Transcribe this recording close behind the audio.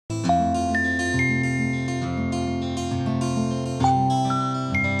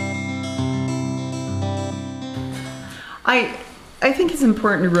I think it's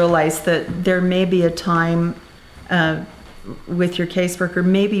important to realize that there may be a time with your caseworker,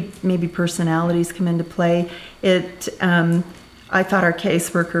 maybe personalities come into play. I thought our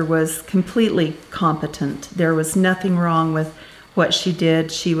caseworker was completely competent. There was nothing wrong with what she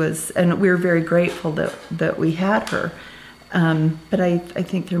did. And we were very grateful that we had her. But I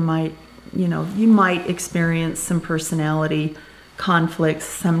think there might, you might experience some personality conflicts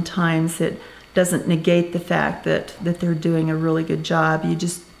sometimes. It doesn't negate the fact that they're doing a really good job.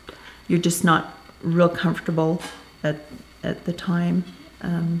 You're just not real comfortable at the time.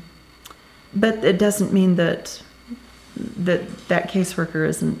 But it doesn't mean that caseworker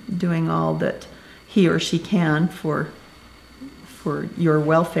isn't doing all that he or she can for your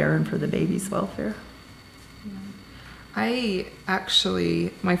welfare and for the baby's welfare. My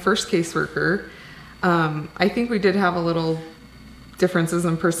first caseworker, I think we did have a little differences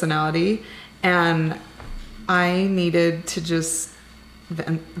in personality, and I needed to just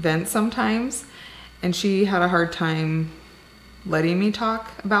vent sometimes, and she had a hard time letting me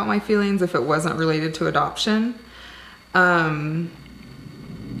talk about my feelings if it wasn't related to adoption. And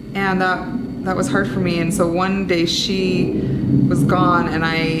that was hard for me. And so one day she was gone and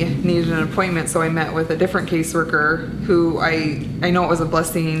I needed an appointment, so I met with a different caseworker who I know it was a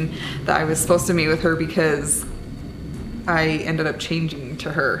blessing that I was supposed to meet with her, because I ended up changing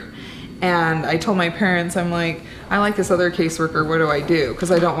to her. And I told my parents, I'm like, I like this other caseworker, what do I do? Because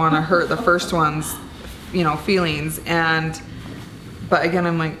I don't want to hurt the first one's feelings. But again,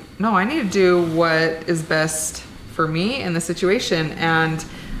 I'm like, no, I need to do what is best for me in the situation. And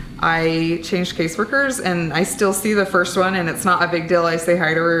I changed caseworkers, and I still see the first one, and it's not a big deal. I say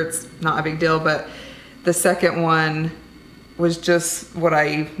hi to her, it's not a big deal. But the second one was just what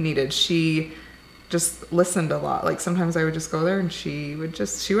I needed. She just listened a lot. Like sometimes I would just go there and she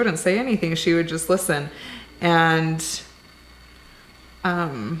wouldn't say anything. She would just listen. And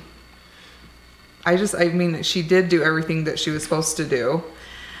she did do everything that she was supposed to do.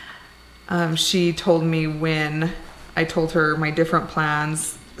 She told me when I told her my different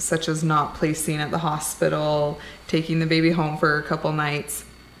plans, such as not placing at the hospital, taking the baby home for a couple nights.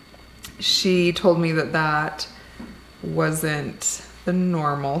 She told me that wasn't the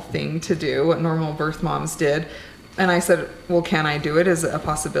normal thing to do, what normal birth moms did. And I said, well, can I do it? Is it a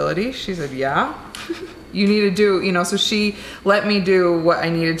possibility? She said, yeah. You need to do, so she let me do what I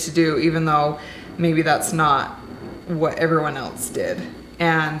needed to do, even though maybe that's not what everyone else did.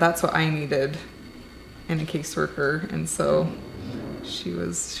 And that's what I needed in a caseworker. And so she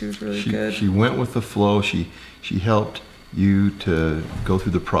was really good. She went with the flow. She helped you to go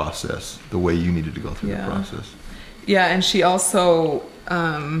through the process the way you needed to go through the process. Yeah, and she also,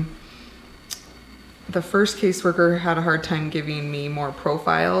 the first caseworker had a hard time giving me more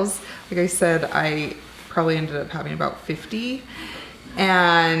profiles. Like I said, I probably ended up having about 50,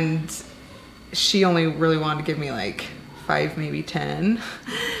 and she only really wanted to give me like 5, maybe 10.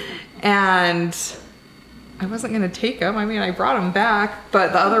 And I wasn't going to take them. I mean, I brought them back,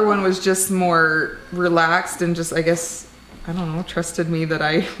 but the other one was just more relaxed and just, I guess, I don't know, trusted me that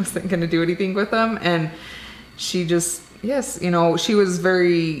I wasn't going to do anything with them. And she just, she was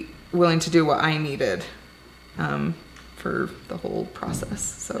very willing to do what I needed for the whole process.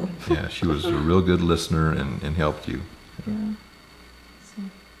 So yeah, she was a real good listener and helped you. Yeah.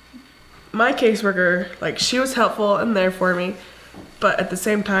 My caseworker, she was helpful and there for me, but at the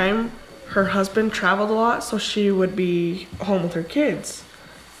same time, her husband traveled a lot, so she would be home with her kids.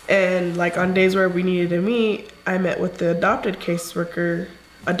 And on days where we needed to meet, I met with the adopted parents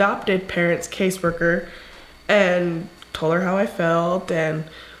caseworker, and told her how I felt. And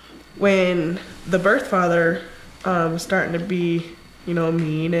when the birth father was starting to be,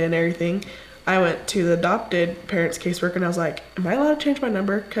 mean and everything, I went to the adopted parents caseworker and I was like, am I allowed to change my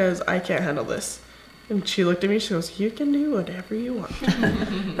number? Because I can't handle this. And she looked at me, she goes, you can do whatever you want.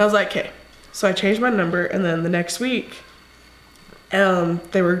 And I was like, okay. So I changed my number, and then the next week,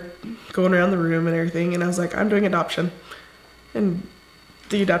 they were going around the room and everything, and I was like, I'm doing adoption. And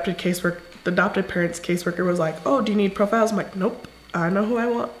the adopted parents caseworker was like, oh, do you need profiles? I'm like, nope, I know who I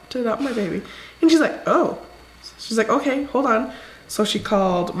want to adopt my baby. And she's like, oh. She's like, okay, hold on. So she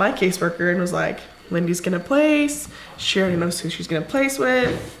called my caseworker and was like, Lindy's gonna place. She already knows who she's gonna place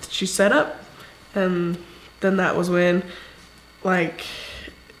with. She's set up. And then that was when, that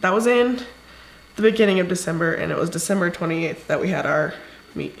was in the beginning of December, and it was December 28th that we had our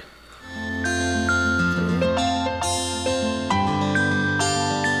meet.